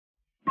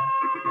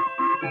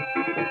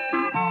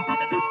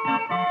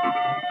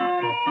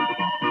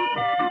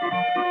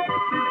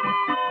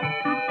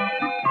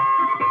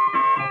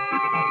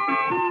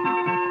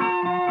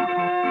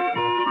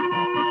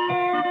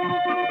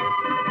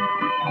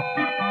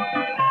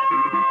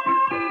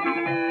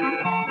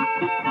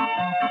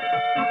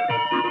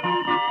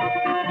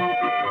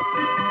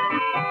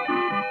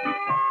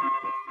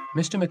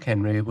Mr.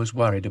 McHenry was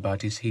worried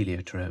about his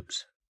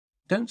heliotropes.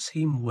 "Don't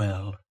seem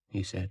well,"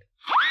 he said.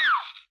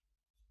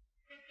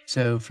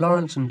 So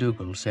Florence and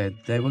Dougal said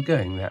they were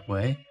going that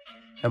way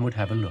and would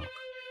have a look.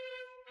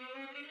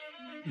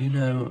 "You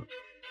know,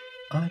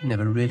 I've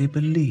never really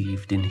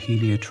believed in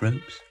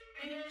heliotropes,"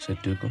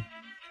 said Dougal.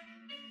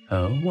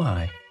 "Oh,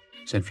 why?"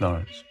 said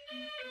Florence.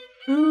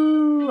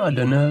 "Oh, I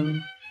don't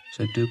know,"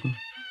 said Dougal.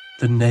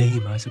 "The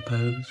name, I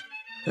suppose.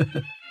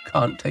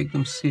 Can't take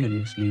them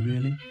seriously,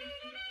 really."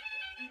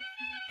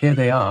 "Here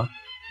they are,"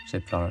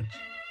 said Florence.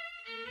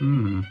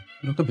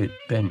 Look a bit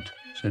bent,"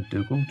 said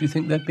Dougal. "Do you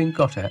think they've been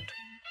got at?"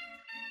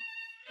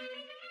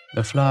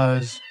 The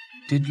flowers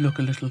did look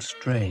a little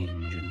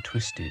strange and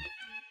twisted.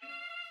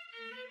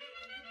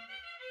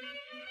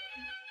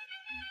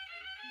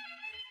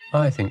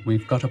 "I think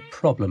we've got a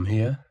problem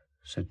here,"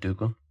 said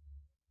Dougal.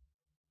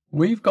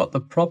 "We've got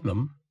the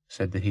problem,"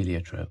 said the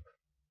heliotrope.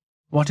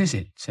 "What is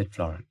it?" said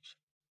Florence.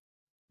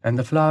 And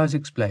the flowers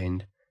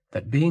explained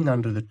that being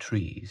under the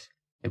trees,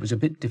 it was a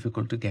bit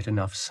difficult to get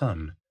enough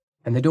sun,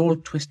 and they'd all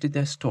twisted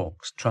their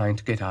stalks trying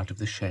to get out of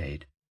the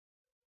shade.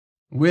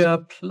 "We're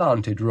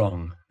planted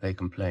wrong," they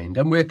complained,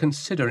 "and we're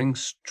considering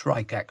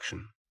strike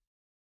action."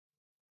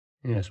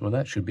 "Yes, well,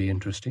 that should be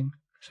interesting,"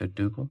 said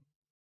Dougal.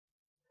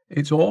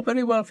 "It's all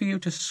very well for you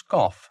to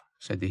scoff,"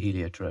 said the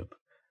heliotrope,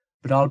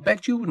 "but I'll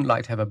bet you wouldn't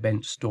like to have a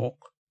bent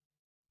stalk."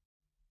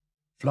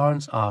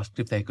 Florence asked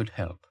if they could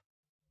help,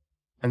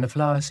 and the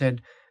flower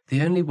said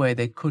the only way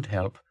they could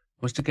help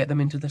was to get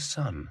them into the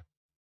sun,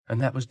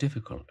 and that was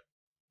difficult.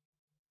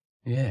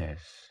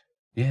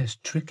 Yes,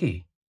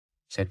 tricky,"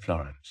 said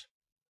Florence.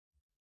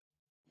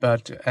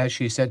 But, as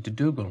she said to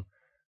Dougal,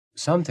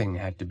 something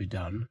had to be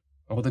done,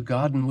 or the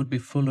garden would be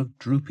full of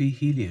droopy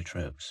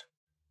heliotropes,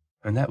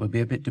 and that would be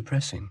a bit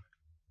depressing.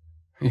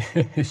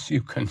 "Yes,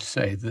 you can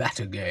say that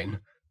again,"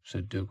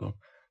 said Dougal.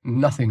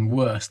 "Nothing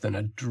worse than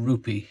a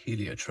droopy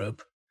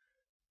heliotrope.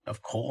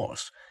 Of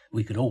course,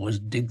 we could always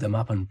dig them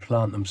up and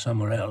plant them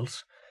somewhere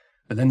else,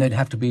 but then they'd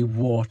have to be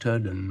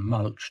watered and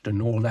mulched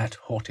and all that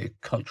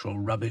horticultural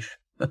rubbish.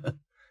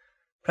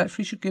 Perhaps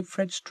we should give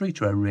Fred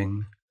Streeter a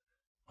ring.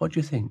 What do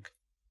you think?"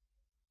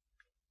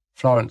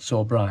 Florence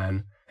saw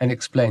Brian and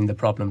explained the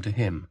problem to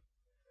him.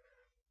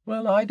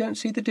 "Well, I don't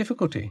see the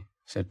difficulty,"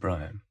 said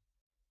Brian.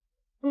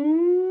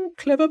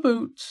 Clever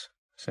boots,"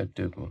 said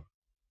Dougal.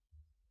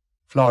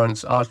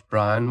 Florence asked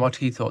Brian what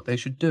he thought they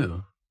should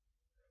do.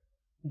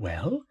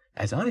 "Well,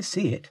 as I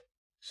see it,"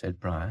 said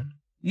Brian,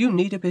 "you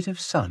need a bit of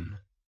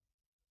sun."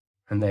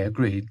 And they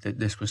agreed that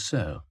this was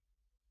so.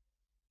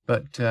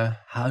 "But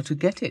how to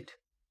get it?"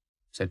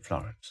 said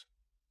Florence.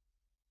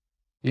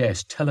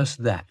 "Yes, tell us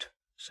that,"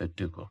 said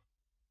Dougal.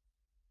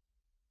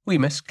 "We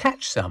must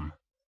catch some,"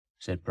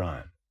 said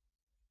Brian.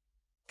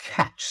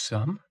 "Catch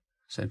some?"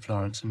 said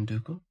Florence and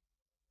Dougal.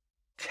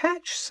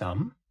 "Catch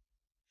some?"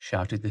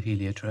 shouted the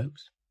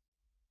heliotropes.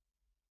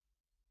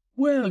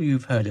 "Well,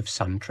 you've heard of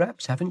sun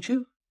traps, haven't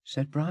you?"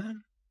 said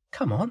Brian.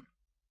 "Come on."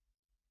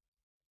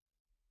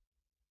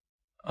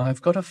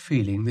 "I've got a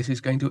feeling this is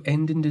going to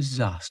end in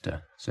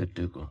disaster," said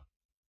Dougal.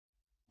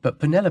 But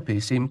Penelope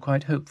seemed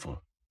quite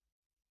hopeful.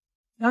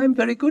 "I'm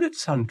very good at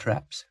sun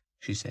traps,"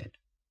 she said.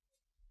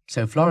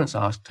 So Florence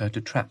asked her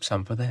to trap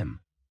some for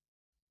them.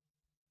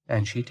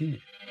 And she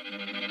did.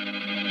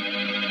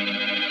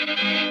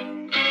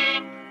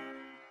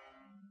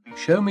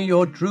 "Show me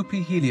your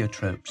droopy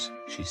heliotropes,"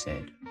 she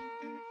said.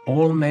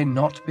 "All may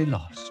not be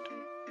lost."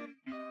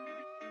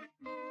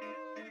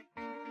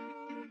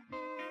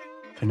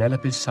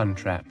 Penelope's sun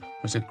trap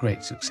was a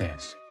great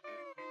success.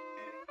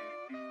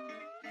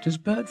 "Does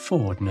Bert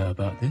Ford know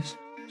about this?"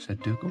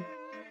 said Dougal.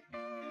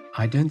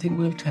 "I don't think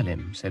we'll tell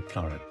him," said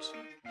Florence.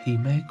 "He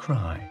may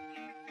cry."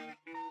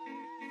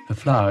 The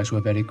flowers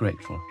were very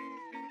grateful.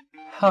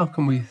 "How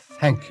can we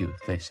thank you?"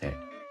 they said.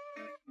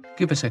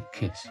 "Give us a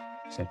kiss,"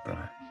 said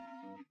Brian.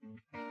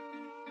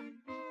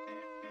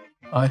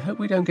 "I hope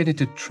we don't get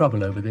into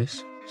trouble over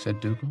this," said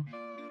Dougal.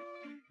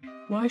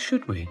 "Why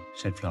should we?"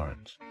 said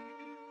Florence.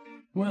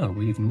 "Well,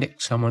 we've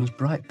nicked someone's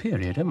bright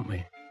period, haven't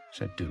we?"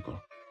 said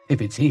Dougal.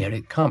 "If it's here,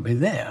 it can't be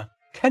there,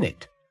 can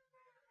it?"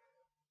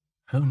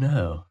 "Oh,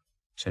 no,"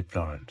 said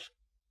Florence.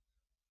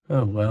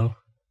 "Oh, well,"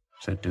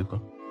 said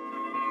Dougal.